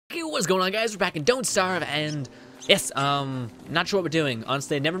Hey, what's going on, guys? We're back in Don't Starve, and yes, not sure what we're doing.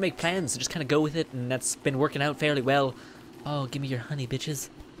 Honestly, I never make plans, so just kind of go with it, and that's been working out fairly well. Oh, give me your honey, bitches.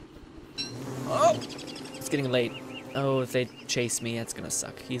 Oh, it's getting late. Oh, if they chase me, that's gonna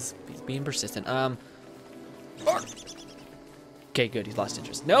suck. He's being persistent. Okay, good. He's lost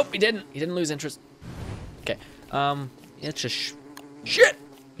interest. Nope, he didn't. He didn't lose interest. Okay. It's just shit.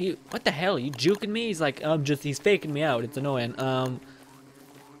 What the hell? Are you juking me? He's like, he's faking me out. It's annoying.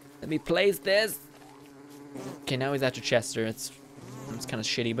 Let me place this. Okay, now he's after Chester. It's kind of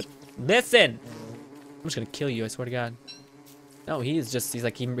shitty, but listen. I'm just gonna kill you. I swear to God. No, he's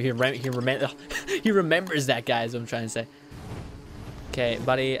like he remembers that guy. Is what I'm trying to say. Okay,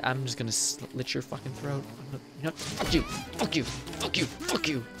 buddy, I'm just gonna slit your fucking throat. You know, fuck you, fuck you, fuck you, fuck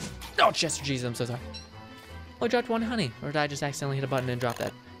you. Oh, Chester, Jesus, I'm so sorry. Oh, I dropped one honey, or did I just accidentally hit a button and drop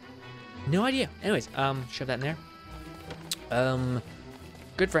that? No idea. Anyways, shove that in there.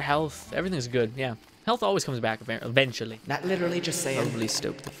 Good for health. Everything's good. Yeah, health always comes back eventually. Not literally, just saying. Probably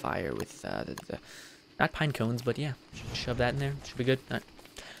stoke the fire with not pine cones, but yeah, shove that in there. Should be good. All right.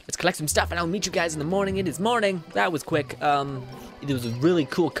 Let's collect some stuff, and I'll meet you guys in the morning. It is morning. That was quick. It was a really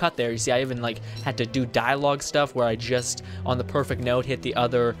cool cut there. You see, I even like had to do dialogue stuff where I just on the perfect note hit the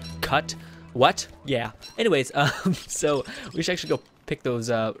other cut. What? Yeah. Anyways, so we should actually go pick those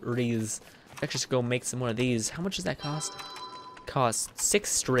wreaths. Actually, should go make some more of these. How much does that cost? Cost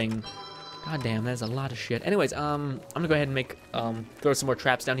 6 string. God damn, that's a lot of shit. Anyways, I'm gonna go ahead and make throw some more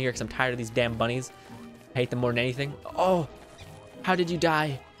traps down here because I'm tired of these damn bunnies. I hate them more than anything. Oh, how did you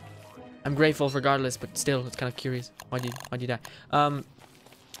die? I'm grateful regardless, but still, it's kind of curious. Why'd you die?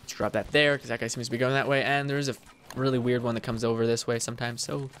 Let's drop that there because that guy seems to be going that way, and there is a really weird one that comes over this way sometimes.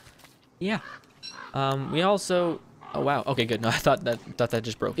 So, yeah. We also. Oh wow. Okay, good. No, I thought that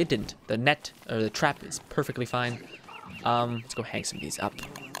just broke. It didn't. The net or the trap is perfectly fine. Let's go hang some of these up.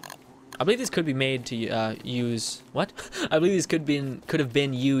 I believe these could be made to use what? I believe these could have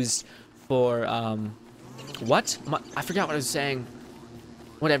been used for what? I forgot what I was saying.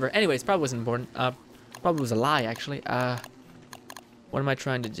 Whatever. Anyways, probably wasn't important. Probably was a lie actually. What am I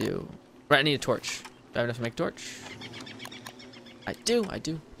trying to do? Right, I need a torch. Do I have enough to make a torch? I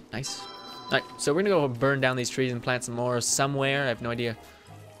do. Nice. Alright, so we're gonna go burn down these trees and plant some more somewhere. I have no idea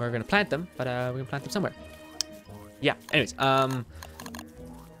where we're gonna plant them, but we're gonna plant them somewhere. Yeah, anyways,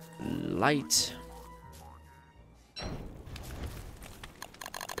 light.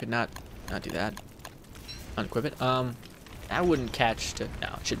 Could not do that. Unequip it. That wouldn't catch to, no,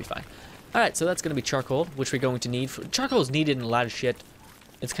 it should be fine. Alright, so that's gonna be charcoal, which we're going to need charcoal is needed in a lot of shit.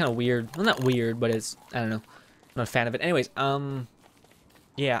 It's kind of weird. Well, not weird, but it's, I don't know. I'm not a fan of it. Anyways,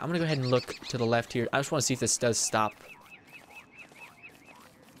 yeah, I'm gonna go ahead and look to the left here. I just want to see if this does stop.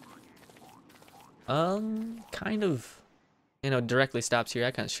 Kind of, you know, directly stops here.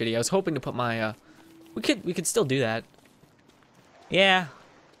 That kind of shitty. I was hoping to put my, we could still do that. Yeah,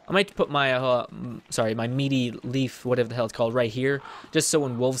 I might put my, sorry, my meaty leaf, whatever the hell it's called, right here, just so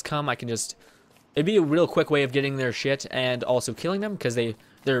when wolves come, I can just, it'd be a real quick way of getting their shit and also killing them, because their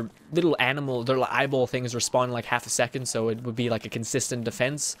little eyeball things respawn in like half a second, so it would be like a consistent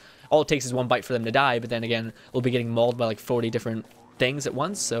defense. All it takes is one bite for them to die, but then again, we'll be getting mauled by like 40 different things at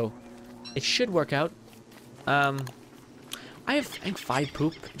once, so it should work out. I think 5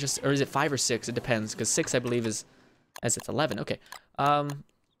 poop, or is it 5 or 6? It depends, because 6 I believe is, as it's 11. Okay,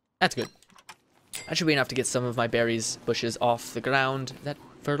 that's good. That should be enough to get some of my berries bushes off the ground. Is that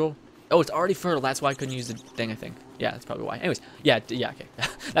fertile? Oh, it's already fertile. That's why I couldn't use the thing, I think. Yeah, that's probably why. Anyways, yeah, okay.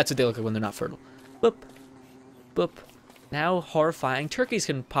 That's what they look like when they're not fertile. Boop. Boop. Now, horrifying. Turkeys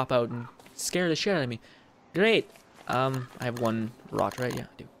can pop out and scare the shit out of me. Great. I have 1 rot, right? Yeah,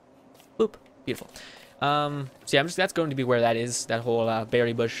 I do. Boop. Beautiful. So yeah, that's going to be where that is, that whole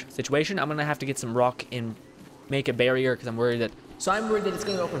berry bush situation. I'm going to have to get some rock and make a barrier because I'm worried that... So I'm worried that it's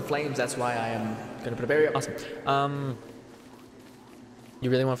going to open flames. That's why I am going to put a barrier. Awesome. You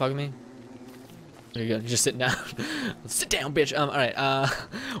really want to fuck with me? There you go. You're just sitting down. Sit down, bitch. All right.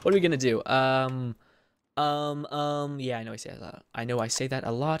 What are we gonna do? Yeah, I know I say that a lot. I say that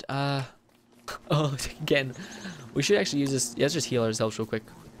a lot. Oh, again. We should actually use this. Yeah, let's just heal ourselves real quick.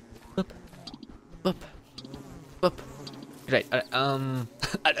 Boop, boop, boop. Great.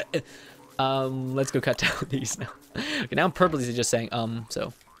 Let's go cut down these now. Okay, now I'm purposely just saying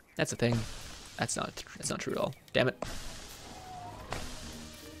so that's a thing. That's not true at all. Damn it.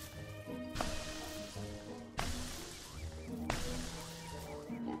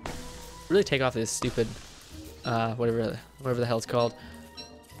 Really take off this stupid whatever the hell it's called.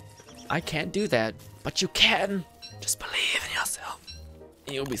 I can't do that, but you can. Just believe in yourself.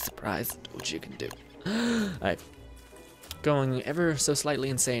 You'll be surprised what you can do. Alright. Going ever so slightly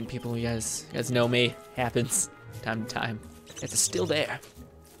insane, people. You guys know me. Happens time to time. It's still there.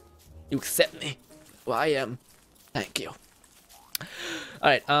 You accept me. Well, I am. Thank you.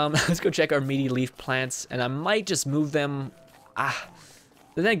 Alright, let's go check our meaty leaf plants, and I might just move them. But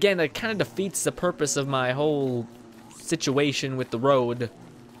then again, that kind of defeats the purpose of my whole situation with the road,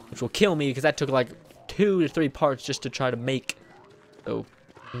 which will kill me because that took like 2 to 3 parts just to try to make. So,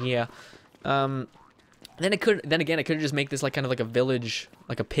 yeah. Then again, I could just make this like kind of like a village,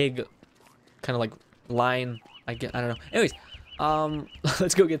 like a pig, kind of like line. I don't know. Anyways,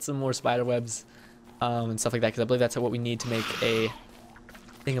 let's go get some more spider webs, and stuff like that, because I believe that's what we need to make a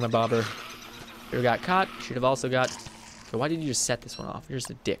thingamabobber. Should have got caught. Should have also got. So why did you just set this one off? You're just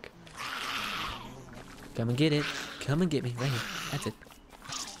a dick. Come and get it. Come and get me. Right here. That's it.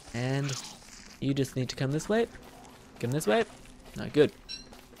 And you just need to come this way. Come this way. Not good.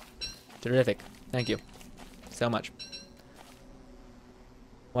 Terrific. Thank you so much.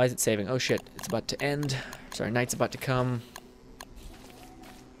 Why is it saving? Oh shit, it's about to end. Sorry, night's about to come.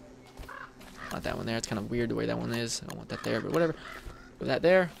 Not that one there. It's kind of weird the way that one is. I don't want that there, but whatever. Put that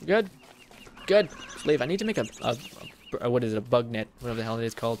there. Good. Good. Just leave. I need to make a what is it? A bug net. Whatever the hell it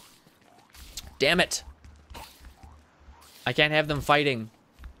is called. Damn it. I can't have them fighting.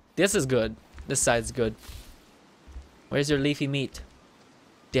 This is good. This side's good. Where's your leafy meat?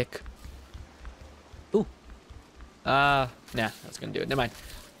 Dick. Ooh. Nah, that's gonna do it. Never mind.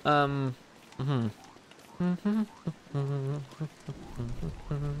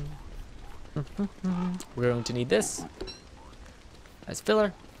 We're going to need this as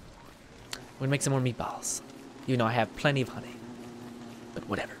filler. We're gonna make some more meatballs. You know I have plenty of honey. But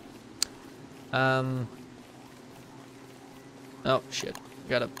whatever. Oh shit.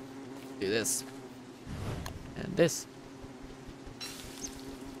 Gotta do this. And this.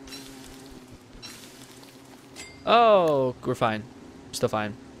 Oh, we're fine. We're still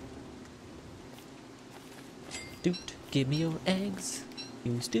fine. Dude, give me your eggs,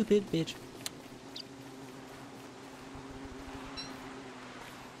 you stupid bitch.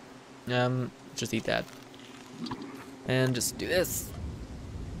 Just eat that. And just do this.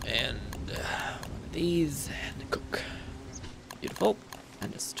 And one of these, and cook. Beautiful.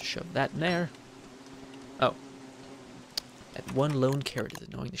 And just shove that in there. Oh. That one lone carrot is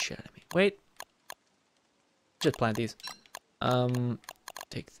annoying the shit out of me. Wait. Just plant these.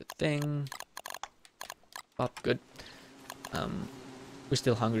 Take the thing. Pop, good. We're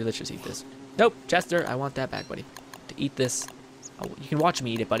still hungry. Let's just eat this. Nope, Chester, I want that back, buddy. To eat this. Oh, you can watch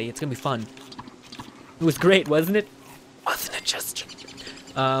me eat it, buddy. It's gonna be fun. It was great, wasn't it? Wasn't it, Chester?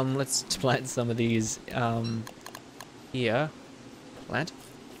 Let's plant some of these. Yeah. Plant.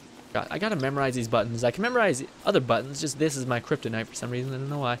 God, I gotta memorize these buttons. I can memorize other buttons. Just this is my kryptonite for some reason. I don't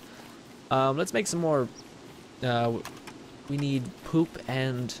know why. Let's make some more. We need poop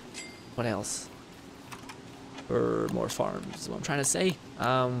and what else? For more farms is what I'm trying to say.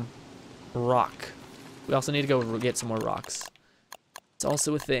 Rock. We also need to go get some more rocks. It's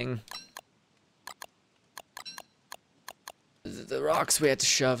also a thing. The rocks we had to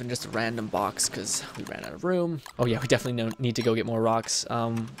shove in just a random box because we ran out of room. Oh yeah, we definitely need to go get more rocks.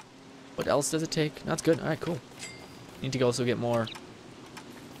 What else does it take? No, that's good. All right, cool. Need to go also get more.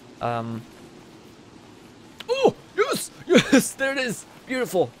 Oh, yes, yes, there it is.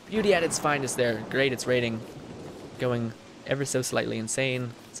 Beautiful. Beauty at its finest there. Great, it's rating. Going ever so slightly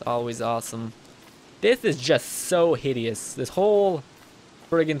insane. It's always awesome. This is just so hideous. This whole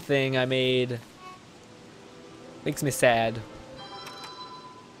friggin' thing I made makes me sad.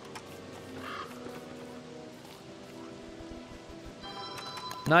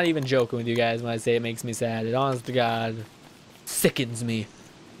 Not even joking with you guys when I say it makes me sad. It honest to God sickens me.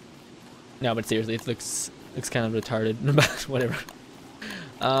 No, but seriously, it looks kind of retarded. But whatever.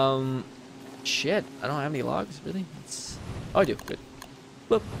 Shit, I don't have any logs, really? Oh, I do. Good.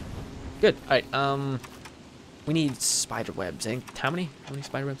 Whoop. Good. Alright, we need spider webs. How many? How many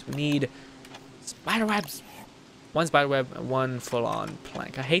spider webs? We need spider webs. 1 spider web and 1 full-on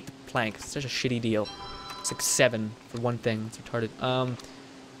plank. I hate the plank. It's such a shitty deal. It's like 7 for one thing. It's retarded.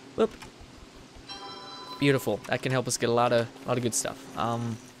 Whoop. Beautiful. That can help us get a lot of good stuff.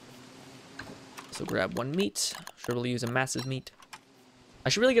 So grab 1 meat. Sure, we'll use a massive meat. I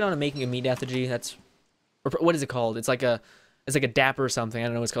should really get on to making a meat effigy. That's, or what is it called? It's like a dapper or something. I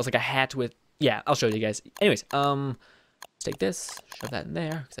don't know what it's called. It's like a hat with. Yeah, I'll show you guys. Anyways, let's take this, shove that in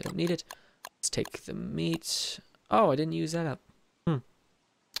there because I don't need it. Let's take the meat. Oh, I didn't use that up.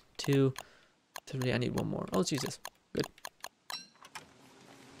 2, 3. I need 1 more. Oh, let's use this. Good.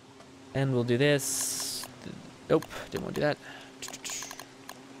 And we'll do this. Nope, didn't want to do that.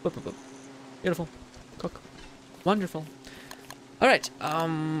 Whoop, whoop, whoop. Beautiful. Cook. Wonderful. All right.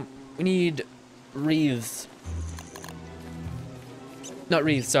 We need wreaths. Not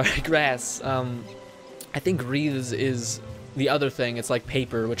wreaths. Sorry, grass. I think wreaths is the other thing. It's like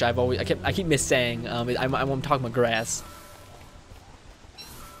paper, which I keep missaying. I'm talking about grass.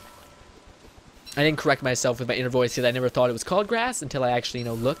 I didn't correct myself with my inner voice because I never thought it was called grass until I actually,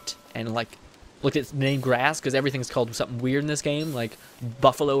 looked at the name grass, because everything's called something weird in this game, like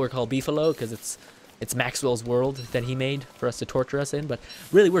buffalo are called beefalo because it's Maxwell's world that he made for us to torture us in. But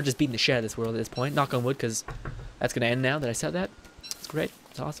really, we're just beating the shit out of this world at this point. Knock on wood, because that's gonna end now that I said that. It's great.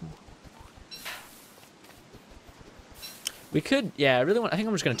 It's awesome. We could, yeah. I think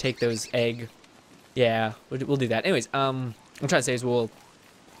I'm just gonna take those egg. Yeah, we'll do that. Anyways, I'm trying to say is we'll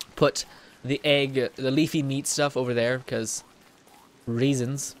put the egg, the leafy meat stuff over there, because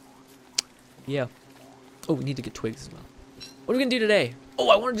reasons. Yeah. Oh, we need to get twigs as well. What are we gonna do today? Oh,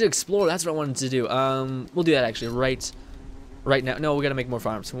 I wanted to explore. That's what I wanted to do. We'll do that actually right now. No, we gotta make more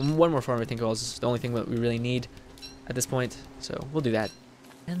farms. One more farm, I think, is the only thing that we really need at this point. So we'll do that.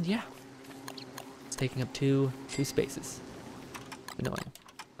 And yeah, it's taking up two spaces. Annoying.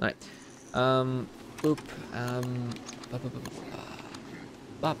 All right. Boop.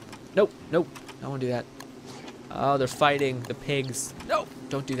 Bop. Nope. Nope. I don't want to do that. Oh, they're fighting the pigs. No,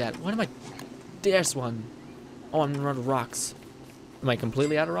 don't do that. What am I? There's one. Oh, I'm out of rocks. Am I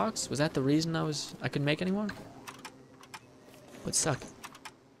completely out of rocks? Was that the reason I couldn't make any more? Would suck.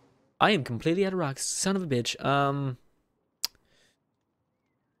 I am completely out of rocks. Son of a bitch.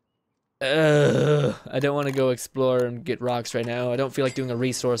 I don't want to go explore and get rocks right now. I don't feel like doing a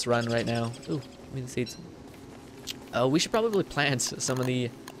resource run right now. Ooh, give me the seeds. Oh, we should probably plant some of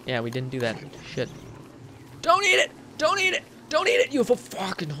the... Yeah, we didn't do that. Shit. Don't eat it! Don't eat it! Don't eat it, you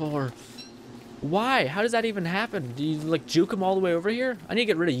fucking whore! Why? How does that even happen? Do you, like, juke him all the way over here? I need to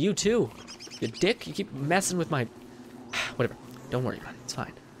get rid of you, too. You dick. You keep messing with my... Whatever. Don't worry about it. It's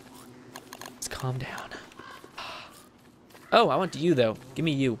fine. Let's calm down. Oh, I want you, though. Give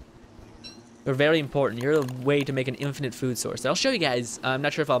me you. You're very important. You're a way to make an infinite food source. I'll show you guys. I'm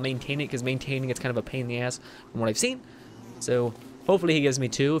not sure if I'll maintain it, because maintaining it's kind of a pain in the ass from what I've seen. So, hopefully he gives me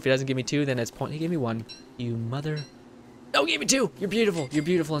 2. If he doesn't give me 2, then it's point. He gave me 1. You mother... Oh, he gave me 2! You're beautiful. You're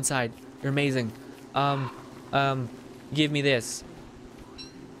beautiful inside. You're amazing. Give me this.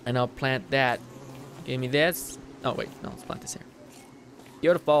 And I'll plant that. Give me this. Oh, wait. No, let's plant this here.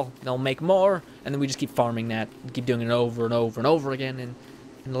 Beautiful. They'll make more, and then we just keep farming that. Keep doing it over and over and over again, and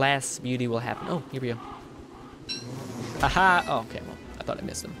last beauty will happen. Oh, here we go. Haha. Oh, okay. Well, I thought I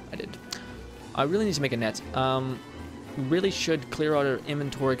missed them. I didn't. I really need to make a net. We really should clear out our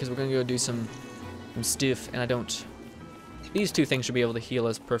inventory, because we're going to go do some stuff, and I don't... These 2 things should be able to heal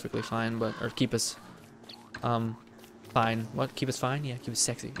us perfectly fine, or keep us, fine. What? Keep us fine? Yeah, keep us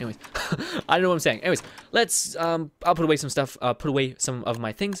sexy. Anyways, I don't know what I'm saying. Anyways, let's, I'll put away some stuff, put away some of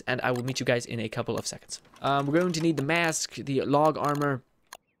my things, and I will meet you guys in a couple of seconds. We're going to need the mask, the log armor.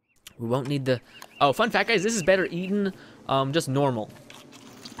 We won't need the... Oh, fun fact, guys, this is better eaten, just normal.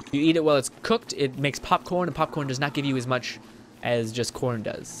 You eat it while it's cooked, it makes popcorn, and popcorn does not give you as much as just corn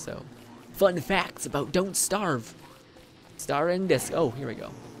does, so... Fun facts about Don't Starve. Starring this. Oh, here we go.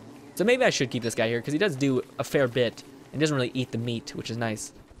 So maybe I should keep this guy here, because he does do a fair bit, and doesn't really eat the meat, which is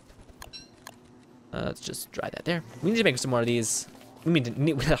nice. Let's just dry that there. We need to make some more of these. We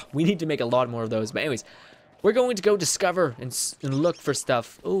need to make a lot more of those. But anyways, we're going to go discover and look for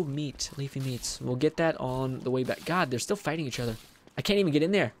stuff. Oh, meat. Leafy meats. We'll get that on the way back. God, they're still fighting each other. I can't even get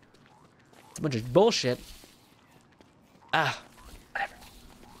in there. It's a bunch of bullshit. Ah, whatever.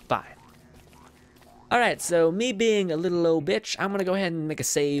 Fine. Alright, so me being a little old bitch, I'm gonna go ahead and make a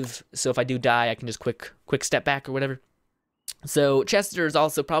save, so if I do die, I can just quick step back or whatever. So, Chester is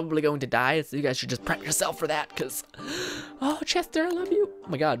also probably going to die, so you guys should just prep yourself for that, because... Oh, Chester, I love you! Oh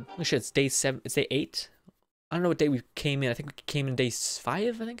my god, holy shit, it's day 7, it's day 8? I don't know what day we came in, I think we came in day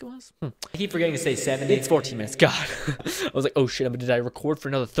 5, I think it was? I keep forgetting to say 7, it's 14 minutes, god. I was like, oh shit, did I record for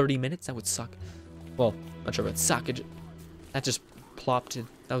another 30 minutes? That would suck. Well, not sure if it would suck, that just plopped in,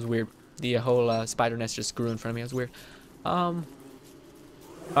 that was weird. The whole spider nest just grew in front of me. That was weird.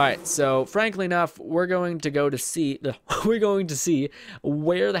 Alright, so frankly enough, we're going to go to see... we're going to see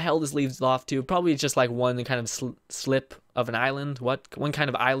where the hell this leads off to. Probably just like one kind of slip of an island. What? One kind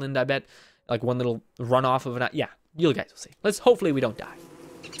of island, I bet. Like one little runoff of an island. Yeah, you guys will see. Hopefully we don't die.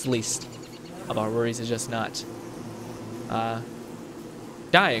 It's the least of our worries is just not...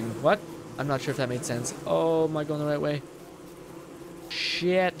 dying. What? I'm not sure if that made sense. Oh, am I going the right way?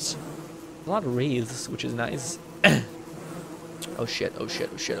 Shit. A lot of wreaths, which is nice. Oh shit, oh shit,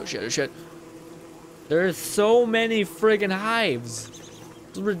 oh shit, oh shit, oh shit. There's so many friggin' hives.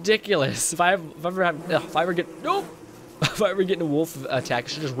 It's ridiculous. If I ever get... Nope! If I ever get in a wolf attack, I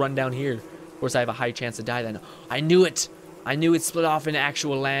should just run down here. Of course, I have a high chance to die then. I knew it. I knew it split off into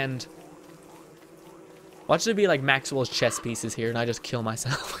actual land. Watch there be like Maxwell's chess pieces here, and I just kill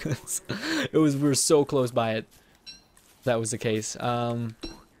myself. We were so close by it. That was the case. I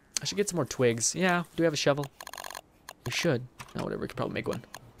should get some more twigs. Yeah, do we have a shovel? We should. No, whatever. We could probably make one.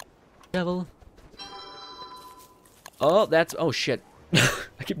 Shovel. Oh, that's... Oh, shit.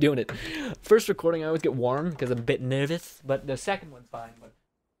 I keep doing it. First recording, I always get warm because I'm a bit nervous, but the second one's fine. But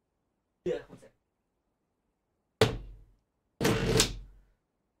yeah, one sec.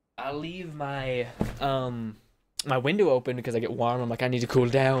 I'll leave my my window open because I get warm. I'm like, I need to cool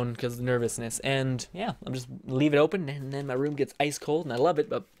down because of the nervousness. And yeah, I'm just leave it open, and then my room gets ice cold, and I love it.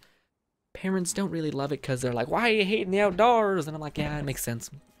 But parents don't really love it because they're like, why are you hating the outdoors? And I'm like, yeah, it makes sense.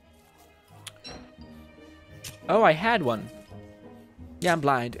 Oh, I had one. Yeah, I'm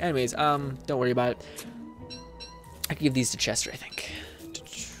blind. Anyways, don't worry about it. I can give these to Chester, I think.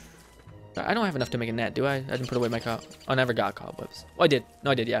 I don't have enough to make a net, do I? I didn't put away my cob. Oh, I never got cobwebs. Oh, I did.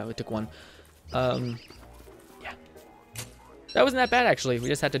 No, I did. Yeah, I took one. Yeah. That wasn't that bad, actually. We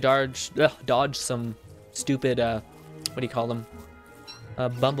just had to dodge some stupid, what do you call them?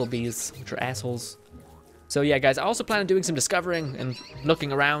 Bumblebees, which are assholes. So, yeah, guys, I also plan on doing some discovering and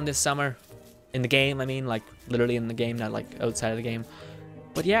looking around this summer. In the game, I mean, like, literally in the game, not, like, outside of the game.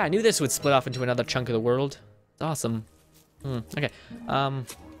 But, yeah, I knew this would split off into another chunk of the world. It's awesome. Okay. I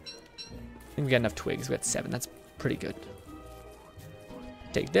think we got enough twigs. We got 7. That's pretty good.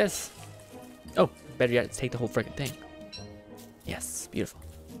 Take this. Oh, better yet, let's take the whole freaking thing. Yes, beautiful.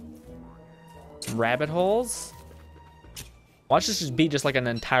 Some rabbit holes. Watch this just be just like an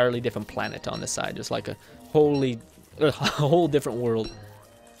entirely different planet on this side. Just like a a whole different world.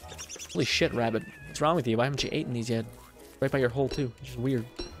 Holy shit, rabbit. What's wrong with you? Why haven't you eaten these yet? Right by your hole, too. Which is weird.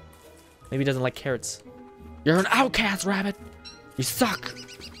 Maybe he doesn't like carrots. You're an outcast, rabbit! You suck!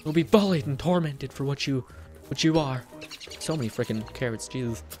 You'll be bullied and tormented for what you are. So many freaking carrots,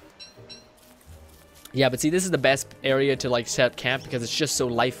 Jesus. Yeah, but see, this is the best area to, like, set up camp because it's just so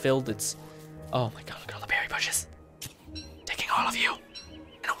life-filled. It's... Oh my god, look at all the berry bushes. Taking all of you.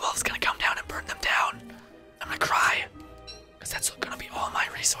 And a wolf's gonna come down and burn them down. I'm gonna cry. Because that's gonna be all my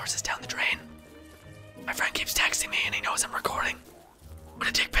resources down the drain. My friend keeps texting me and he knows I'm recording. What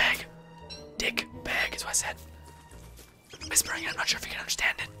a dick bag. Dick bag is what I said. Whispering, I'm not sure if you can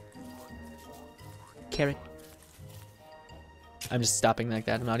understand it. Carrot. I'm just stopping like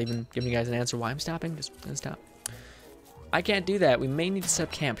that. I'm not even giving you guys an answer why I'm stopping. Just gonna stop. I can't do that. We may need to set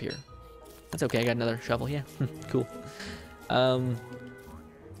up camp here. That's okay. I got another shovel. Yeah. Cool.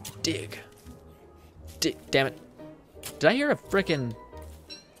 Dig. Damn it. Did I hear a frickin'...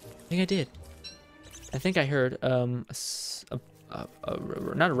 I think I did. I think I heard, not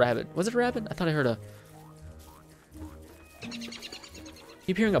a rabbit. Was it a rabbit? I thought I heard a...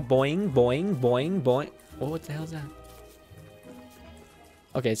 Keep hearing a boing, boing, boing, boing. Oh, what the hell is that?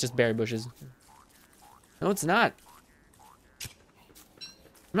 Okay, it's just berry bushes. No, it's not.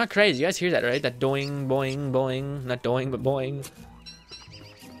 I'm not crazy. You guys hear that, right? That doing, boing, boing. Not doing, but boing.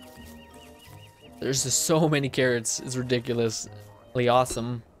 There's just so many carrots. It's ridiculously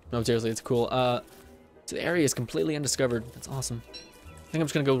awesome. No, seriously, it's cool. So the area is completely undiscovered. That's awesome. I think I'm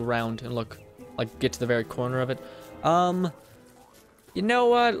just gonna go around and look, like, get to the very corner of it. You know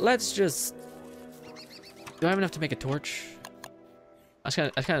what? Let's just... Do I have enough to make a torch? I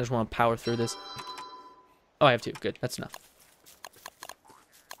kind of just want to power through this. Oh, I have 2. Good. That's enough.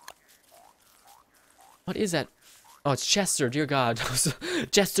 What is that? Oh, it's Chester. Dear God.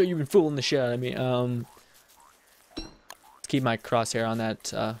 Chester, you've been fooling the shit out of me. Let's keep my crosshair on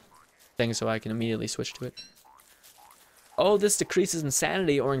that thing so I can immediately switch to it. Oh, this decreases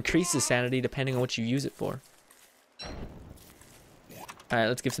insanity or increases sanity depending on what you use it for. Alright,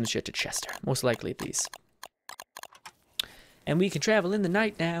 let's give some shit to Chester. Most likely, please. And we can travel in the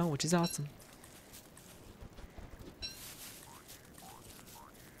night now, which is awesome.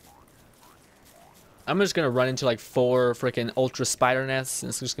 I'm just gonna run into like 4 freaking ultra spider nests, and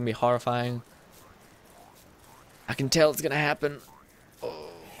it's just gonna be horrifying. I can tell it's gonna happen. Oh,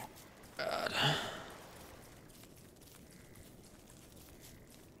 God.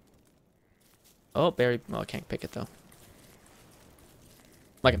 Oh, berry. Oh, I can't pick it though.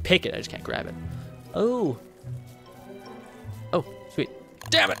 I can pick it, I just can't grab it. Oh. Oh, sweet.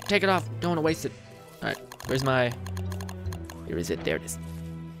 Damn it, take it off. Don't want to waste it. All right, where's my... Here is it, there it is.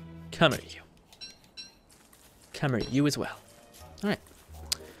 Come here, you. Come here, you as well. All right.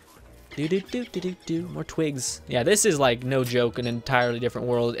 Do. More twigs. Yeah, this is like, no joke, an entirely different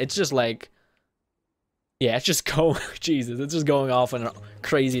world. It's just like... Yeah, it's just going... Jesus, it's just going off in a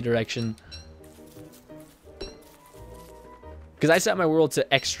crazy direction. Because I set my world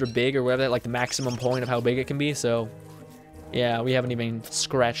to extra big or whatever, like the maximum point of how big it can be, so... Yeah, we haven't even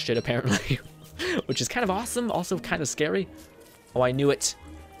scratched it, apparently. Which is kind of awesome, also kind of scary. Oh, I knew it.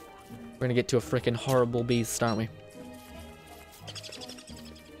 We're gonna get to a freaking horrible beast, aren't we?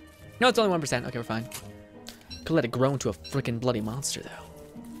 No, it's only 1%. Okay, we're fine. Could let it grow into a freaking bloody monster,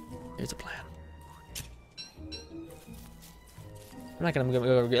 though. Here's a plan. I'm not gonna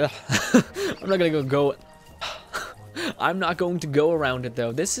go. I'm not gonna go. I'm not going to go around it,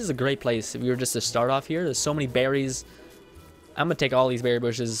 though. This is a great place if you were just to start off here. There's so many berries. I'm gonna take all these berry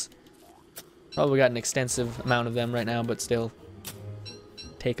bushes. Probably got an extensive amount of them right now, but still.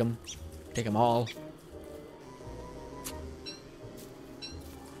 Take them. Take them all.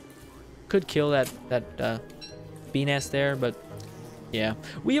 Could kill that bee nest there, but yeah.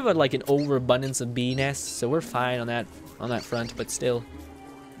 We have like an overabundance of bee nests, so we're fine on that front, but still.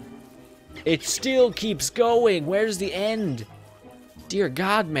 It still keeps going. Where's the end? Dear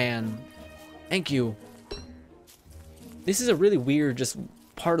God, man. Thank you. This is a really weird just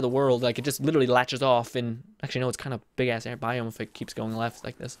part of the world. Like, it just literally latches off, and actually, no, it's kind of big-ass air biome if it keeps going left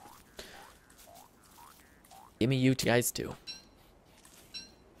like this. Give me you guys, too.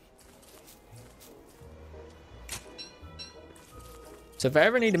 So if I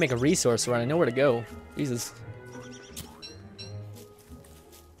ever need to make a resource run, I know where to go. Jesus.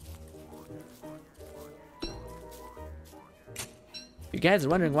 If you guys are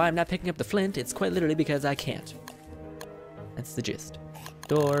wondering why I'm not picking up the flint, it's quite literally because I can't. That's the gist.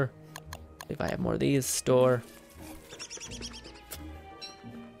 Store. If I have more of these, store.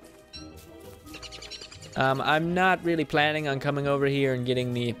 I'm not really planning on coming over here and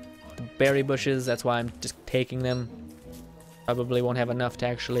getting the berry bushes. That's why I'm just taking them. Probably won't have enough to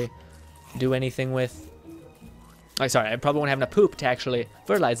actually do anything with. Oh, sorry, I probably won't have enough poop to actually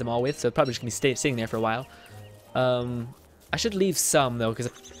fertilize them all with, so it's probably just gonna be sitting there for a while. I should leave some though, because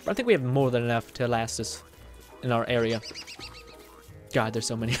I think we have more than enough to last us in our area. God, there's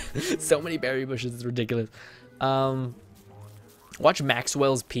so many, so many berry bushes. It's ridiculous. Watch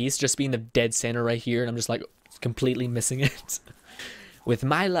Maxwell's piece just being the dead center right here, and I'm just like completely missing it. With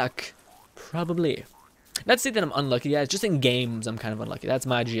my luck, probably. Not to say that I'm unlucky, guys. Just in games, I'm kind of unlucky. That's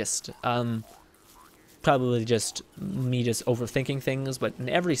my gist. Probably just me just overthinking things, but in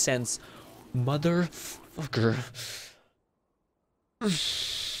every sense, motherfucker.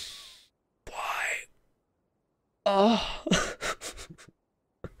 Why? Oh.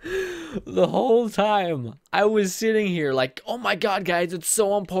 The whole time I was sitting here like, oh my God, guys, it's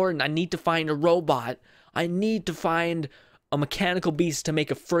so important. I need to find a robot. I need to find a mechanical beast to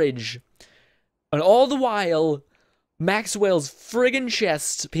make a fridge. And all the while, Maxwell's friggin'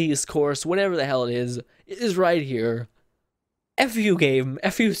 chest piece course, whatever the hell it is right here. F you, game.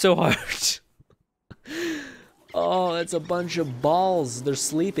 F you so hard. Oh, that's a bunch of balls. They're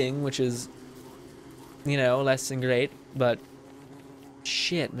sleeping, which is, you know, less than great. But,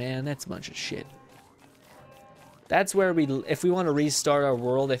 shit, man. That's a bunch of shit. That's where if we want to restart our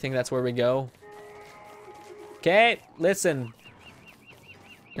world, I think that's where we go. Okay, listen.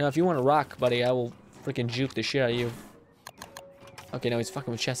 You know, if you want to rock, buddy, I will freaking juke the shit out of you. Okay, no, he's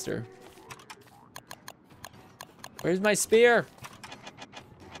fucking with Chester. Where's my spear?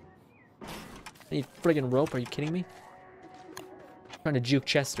 I need friggin' rope, are you kidding me? I'm trying to juke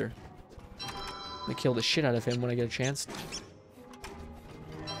Chester. I'm gonna kill the shit out of him when I get a chance.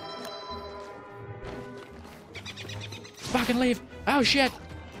 Fucking leave! Oh shit!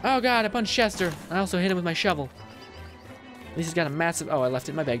 Oh God, I punched Chester. I also hit him with my shovel. At least he's got a massive... Oh, I left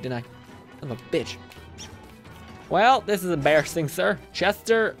it in my bag, didn't I? I'm a bitch. Well, this is embarrassing, sir.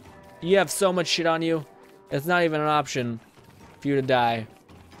 Chester, you have so much shit on you. It's not even an option for you to die.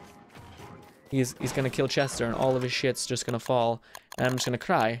 He's gonna kill Chester, and all of his shit's just gonna fall. And I'm just gonna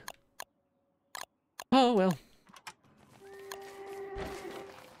cry. Oh, well.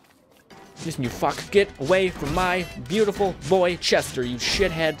 Listen, you fuck. Get away from my beautiful boy, Chester, you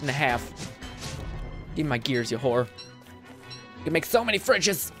shithead and a half. Give me my gears, you whore. You can make so many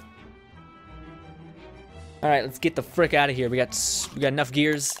fridges. All right, let's get the frick out of here. We got enough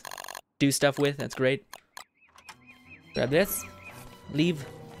gears to do stuff with. That's great. Grab this. Leave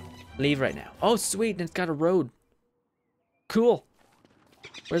right now. Oh, sweet, and it's got a road. Cool.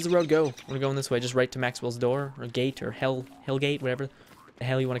 Where's the road go? We're going this way, just right to Maxwell's door or gate or hell gate, whatever the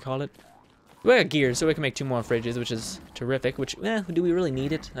hell you want to call it. We got gears, so we can make 2 more fridges, which is terrific. Which, do we really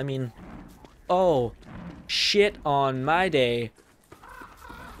need it? I mean, oh. Shit on my day.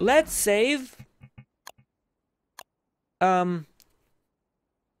 Let's save. Will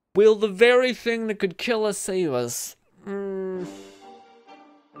the very thing that could kill us save us? I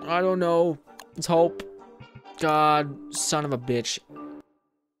don't know. Let's hope. God, son of a bitch.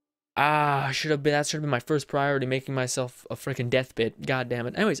 Ah, that should have been my first priority, making myself a freaking death bit. God damn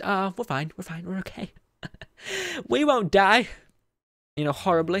it. Anyways, we're fine, we're okay. We won't die. You know,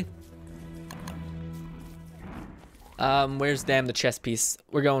 horribly. Where's the chest piece?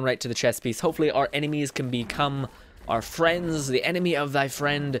 We're going right to the chest piece. Hopefully our enemies can become our friends. The enemy of thy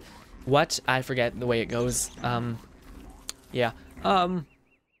friend. What? I forget the way it goes. Yeah. Oh,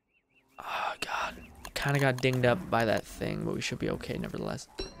 God. Kind of got dinged up by that thing, but we should be okay nevertheless.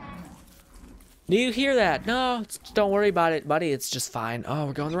 Do you hear that? No, don't worry about it, buddy. It's just fine. Oh,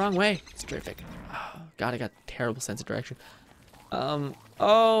 we're going the wrong way. It's terrific. Oh, God, I got a terrible sense of direction.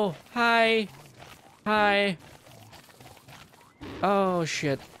 Oh, hi. Hi. Oh,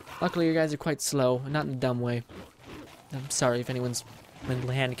 shit. Luckily, you guys are quite slow. Not in a dumb way. I'm sorry if anyone's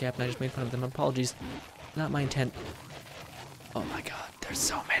mentally handicapped and I just made fun of them. Apologies. Not my intent. Oh, my God. There's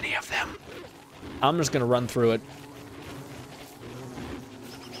so many of them. I'm just gonna run through it.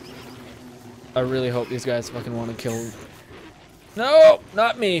 I really hope these guys fucking want to kill... No!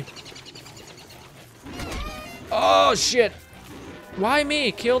 Not me! Oh, shit! Why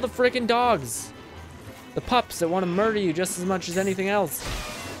me? Kill the freaking dogs! The pups that want to murder you just as much as anything else.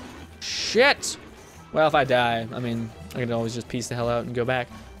 Shit! Well, if I die, I mean, I can always just peace the hell out and go back.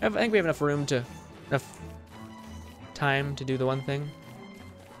 I think we have enough room to... enough time to do the one thing.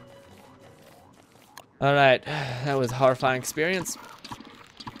 Alright, that was a horrifying experience.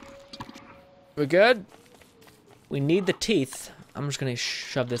 We're good? We need the teeth. I'm just gonna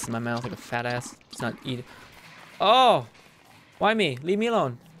shove this in my mouth like a fat ass. It's not eat. Oh! Why me? Leave me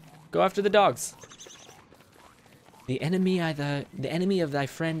alone. Go after the dogs. The enemy of thy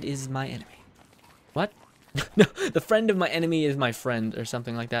friend is my enemy. What? No, the friend of my enemy is my friend, or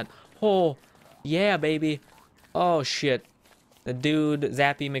something like that. Oh, yeah, baby. Oh, shit. The dude,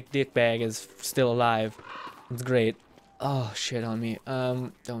 Zappy McDickbag, is still alive. It's great. Oh, shit on me.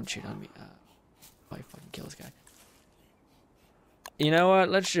 Don't shit on me. I fucking kill this guy. You know what?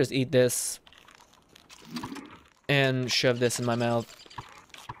 Let's just eat this. And shove this in my mouth.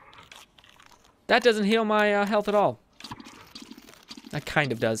 That doesn't heal my health at all. That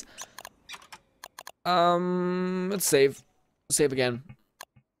kind of does. Let's save. Save again.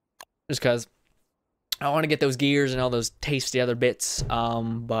 Just cause I want to get those gears and all those tasty other bits.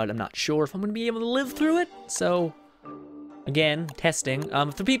 But I'm not sure if I'm gonna be able to live through it. So again, testing.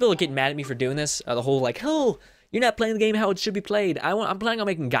 If the people get mad at me for doing this, the whole like, oh, you're not playing the game how it should be played. I'm planning on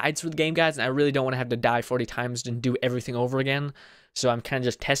making guides for the game, guys, and I really don't want to have to die 40 times and do everything over again. So I'm kind of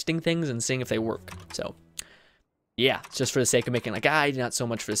just testing things and seeing if they work. So yeah, it's just for the sake of making like guide, not so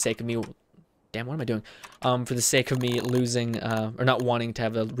much for the sake of me. Damn, what am I doing? For the sake of me losing or not wanting to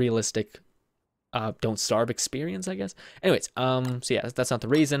have a realistic don't starve experience, I guess. Anyways, so yeah, that's not the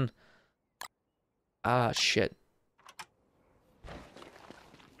reason. Shit.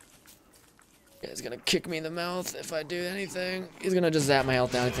 He's gonna kick me in the mouth if I do anything. He's gonna just zap my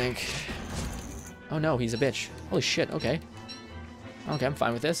health down, I think. Oh no, he's a bitch. Holy shit, okay. Okay, I'm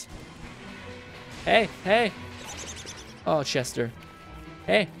fine with this. Hey, hey. Oh, Chester.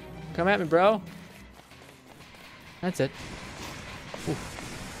 Hey, come at me, bro. That's it. Ooh.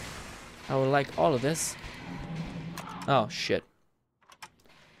 I would like all of this. Oh, shit.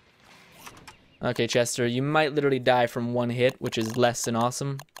 Okay, Chester, you might literally die from one hit, which is less than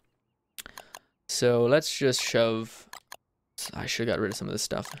awesome. So let's just shove. I should have got rid of some of this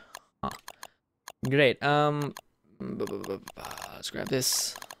stuff. Huh. Great. Let's grab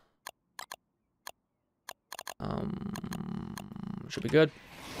this. Should be good.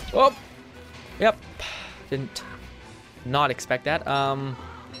 Oh, yep. Didn't not expect that. That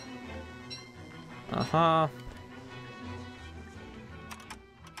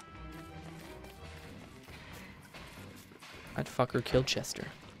fucker killed Chester.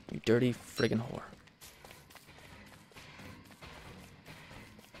 You dirty friggin' whore.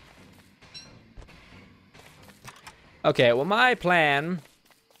 Okay, well, my plan,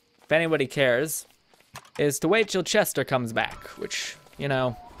 if anybody cares, is to wait till Chester comes back, which, you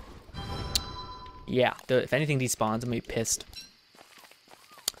know, yeah, if anything despawns, I'm gonna be pissed.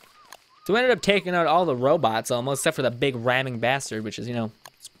 So we ended up taking out all the robots almost, except for the big ramming bastard, which is, you know,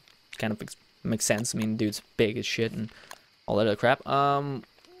 kind of makes sense. I mean, dude's big as shit and all that other crap.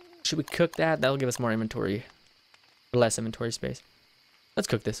 Should we cook that? That'll give us more inventory, or less inventory space. Let's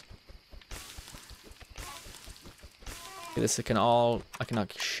cook this. Okay, this I cannot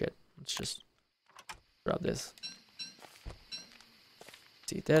shit. Let's just grab this.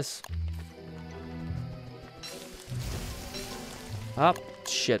 Let's eat this. Up,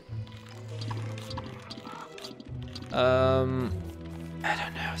 shit. I don't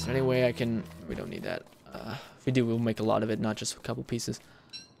know. Is there any way I can? We don't need that. If we do, we'll make a lot of it, not just a couple pieces.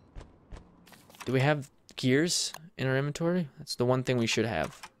 Do we have gears in our inventory? That's the one thing we should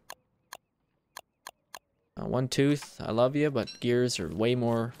have. One tooth, I love you, but gears are way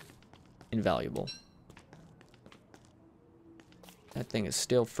more invaluable. That thing is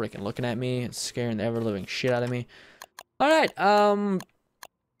still freaking looking at me. It's scaring the ever-living shit out of me. Alright,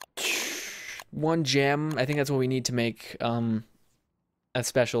 1 gem. I think that's what we need to make, a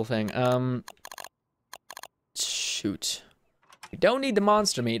special thing. Shoot. We don't need the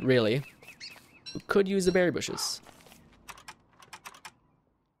monster meat, really. We could use the berry bushes.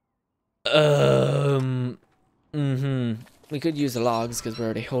 We could use the logs, because we're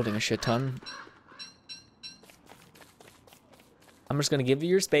already holding a shit ton. I'm just gonna give you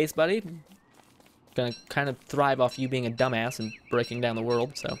your space, buddy. Gonna kind of thrive off you being a dumbass and breaking down the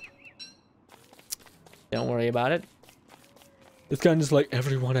world, so don't worry about it. It's kind of just like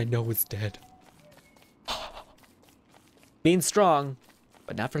everyone I know is dead. Being strong,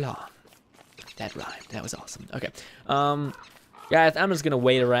 but not for long. That rhymed. That was awesome. Okay. Guys, I'm just gonna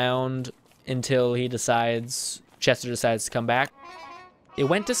wait around until he decides, Chester decides to come back. It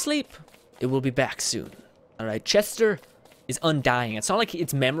went to sleep. It will be back soon. All right, Chester is undying. It's not like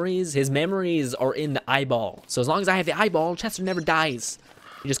it's memories. His memories are in the eyeball. So as long as I have the eyeball, Chester never dies.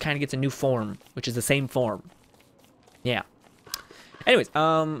 He just kind of gets a new form, which is the same form. Yeah. Anyways,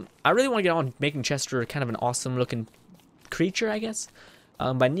 I really want to get on making Chester kind of an awesome looking creature, I guess.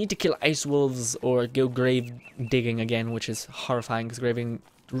 But I need to kill ice wolves or go grave digging again, which is horrifying because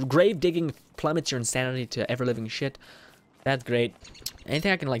grave digging plummets your insanity to ever living shit. That's great.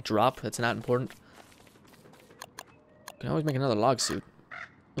 Anything I can like drop that's not important. Can always make another log suit.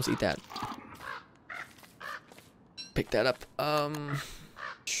 Let's eat that. Pick that up.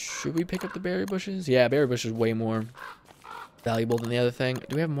 Should we pick up the berry bushes? Yeah, berry bush is way more valuable than the other thing.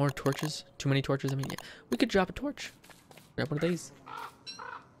 Do we have more torches? Too many torches? I mean, yeah. We could drop a torch. Grab one of these.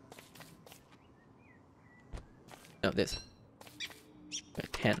 No, this.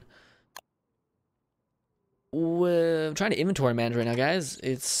 Got 10. I'm trying to inventory manage right now, guys.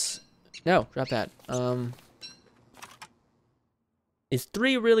 It's... No, drop that. Is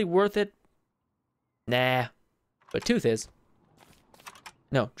 3 really worth it? Nah. But tooth is.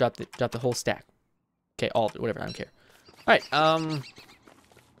 No, drop the whole stack. Okay, all of it, whatever, I don't care. Alright,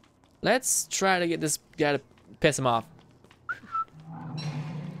 let's try to get this guy to piss him off.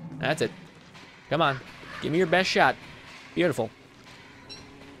 That's it. Come on. Give me your best shot. Beautiful.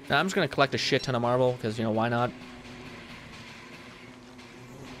 Now, I'm just gonna collect a shit ton of marble, because, you know, why not?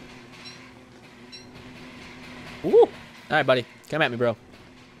 Woo! Alright, buddy. Come at me, bro.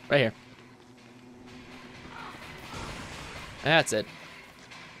 Right here. That's it.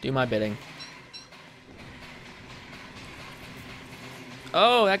 Do my bidding.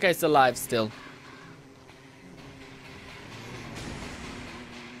 Oh, that guy's alive still.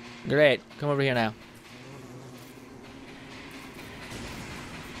 Great. Come over here now.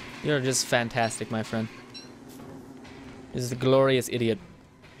 You're just fantastic, my friend. This is a glorious idiot.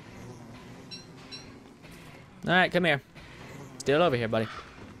 Alright, come here. Still over here, buddy.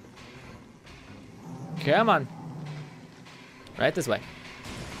 Come on. Right this way.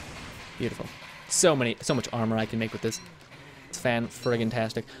 Beautiful. So much armor I can make with this. It's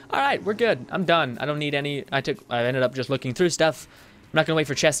fan-friggin-tastic. Alright, we're good. I'm done. I don't need any... I ended up just looking through stuff. I'm not gonna wait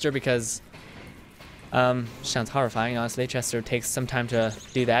for Chester because... sounds horrifying, honestly. Chester takes some time to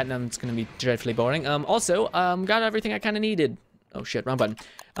do that, and it's gonna be dreadfully boring. Also, got everything I kinda needed. Oh shit, wrong button.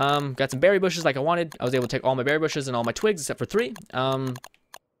 Got some berry bushes like I wanted. I was able to take all my berry bushes and all my twigs except for 3.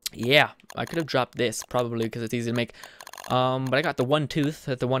 Yeah, I could have dropped this probably because it's easy to make. But I got the 1 tooth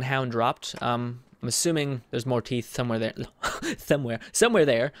that the 1 hound dropped. I'm assuming there's more teeth somewhere there. somewhere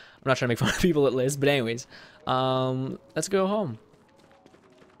there. I'm not trying to make fun of people at Liz, but anyways. Let's go home.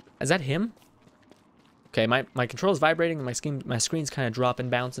 Is that him? Okay, my control's vibrating and my screen's kind of dropping,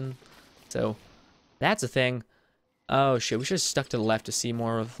 bouncing. So, that's a thing. Oh shit, we should have stuck to the left to see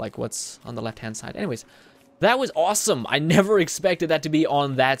more of like what's on the left-hand side. Anyways, that was awesome. I never expected that to be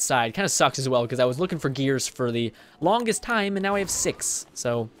on that side. Kind of sucks as well because I was looking for gears for the longest time and now I have 6.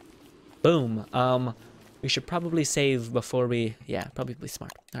 So, boom. We should probably save before we... Yeah, probably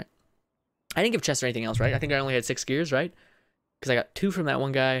smart. All right. I didn't give Chester anything else, right? I think I only had 6 gears, right? Because I got 2 from that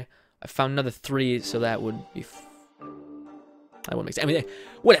one guy. I found another 3, so that would be... That wouldn't make sense. I mean,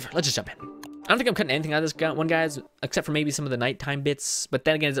 whatever. Let's just jump in. I don't think I'm cutting anything out of this one, guys, except for maybe some of the nighttime bits. But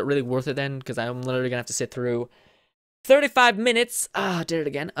then again, is it really worth it then? Because I'm literally going to have to sit through 35 minutes. Ah, did it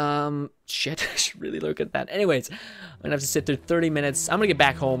again. Shit. I should really look at that. Anyways, I'm going to have to sit through 30 minutes. I'm going to get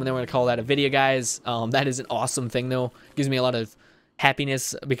back home, and then we're going to call that a video, guys. That is an awesome thing, though. Gives me a lot of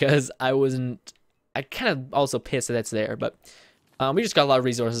happiness because I wasn't I kind of also pissed that that's there, but we just got a lot of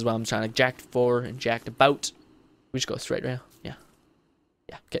resources while I'm trying to jack for and jacked about. We just go straight right now. Yeah.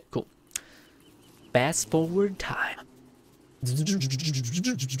 Yeah, okay, cool. Fast forward time.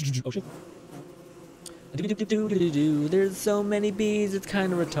 Oh shit. There's so many bees, it's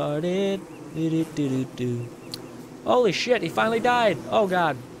kind of retarded. Holy shit, he finally died. Oh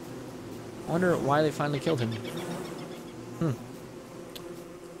god. I wonder why they finally killed him.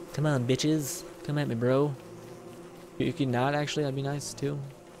 Come on, bitches. Come at me, bro. You can not actually, that'd be nice too.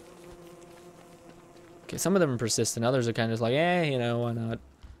 Okay, some of them are persistent, others are kind of just like, you know, why not?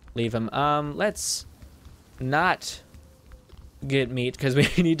 Leave him. Let's not get meat because we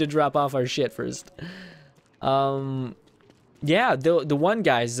need to drop off our shit first. Yeah, the one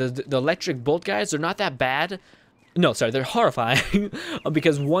guys, the electric bolt guys, they're not that bad. No, sorry, they're horrifying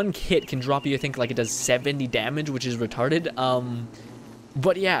because one hit can drop you, I think, like it does 70 damage, which is retarded.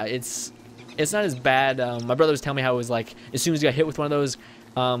 But yeah, it's not as bad. My brother was telling me how it was like, as soon as he got hit with one of those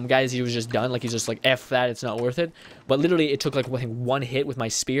guys, he was just done. Like, he's just like, F that, it's not worth it. But literally, it took like, I think, one hit with my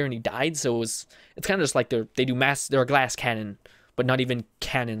spear and he died. So it's kind of just like they're a glass cannon, but not even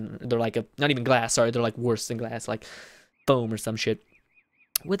cannon. They're like not even glass, sorry, they're like worse than glass, like foam or some shit.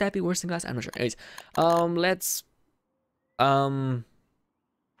 Would that be worse than glass? I'm not sure. Anyways, let's,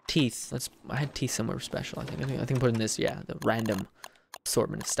 teeth. I had teeth somewhere special, I think put in this, yeah, the random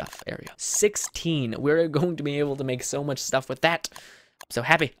assortment of stuff area. 16. We're going to be able to make so much stuff with that. So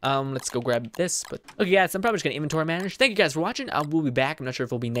happy. Let's go grab this. But okay, guys, I'm probably just gonna inventory manage. Thank you guys for watching. We'll be back. I'm not sure if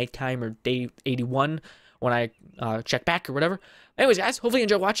it'll be nighttime or day 81 when I check back or whatever. Anyways, guys, hopefully you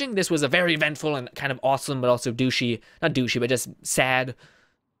enjoyed watching. This was a very eventful and kind of awesome, but also douchey, not douchey, but just sad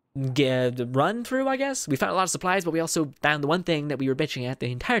run through, I guess. We found a lot of supplies, but we also found the one thing that we were bitching at the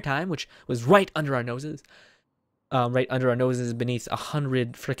entire time, which was right under our noses. Right under our noses beneath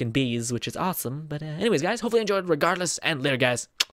 100 freaking bees, which is awesome. But anyways, guys, hopefully you enjoyed regardless, and later, guys.